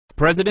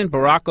President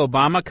Barack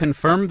Obama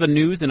confirmed the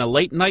news in a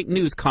late-night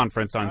news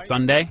conference on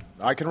Sunday.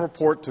 I can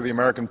report to the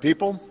American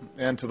people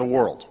and to the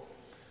world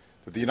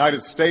that the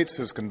United States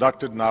has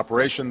conducted an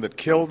operation that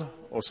killed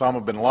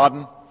Osama bin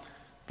Laden,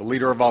 the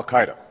leader of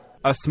Al-Qaida.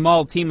 A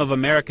small team of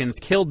Americans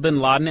killed bin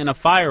Laden in a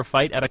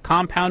firefight at a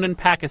compound in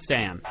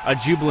Pakistan. A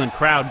jubilant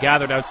crowd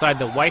gathered outside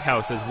the White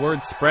House as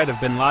word spread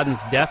of bin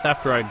Laden's death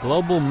after a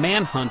global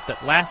manhunt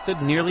that lasted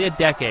nearly a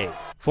decade.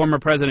 Former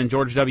President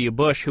George W.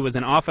 Bush, who was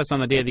in office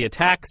on the day of the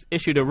attacks,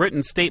 issued a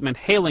written statement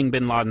hailing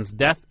bin Laden's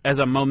death as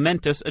a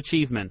momentous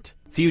achievement.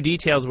 Few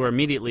details were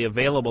immediately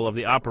available of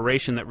the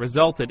operation that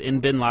resulted in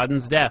bin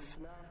Laden's death,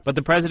 but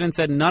the president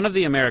said none of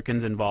the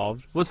Americans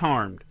involved was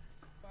harmed.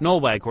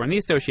 Noel Waghorn, The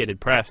Associated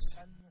Press.